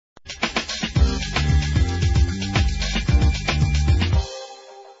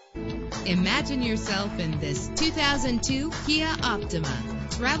Imagine yourself in this 2002 Kia Optima.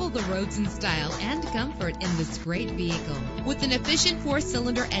 Travel the roads in style and comfort in this great vehicle. With an efficient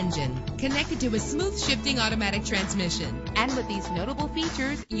 4-cylinder engine connected to a smooth shifting automatic transmission. And with these notable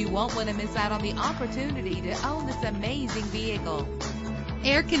features, you won't want to miss out on the opportunity to own this amazing vehicle.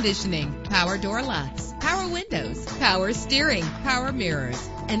 Air conditioning, power door locks, power windows, power steering, power mirrors,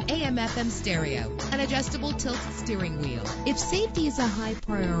 an AM/FM stereo, an adjustable tilt steering wheel. If safety is a high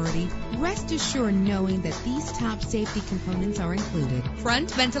priority, rest assured knowing that these top safety components are included.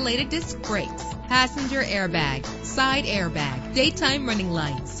 Front ventilated disc brakes, passenger airbag, side airbag, daytime running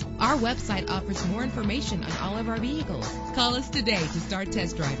lights. Our website offers more information on all of our vehicles. Call us today to start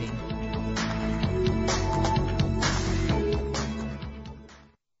test driving.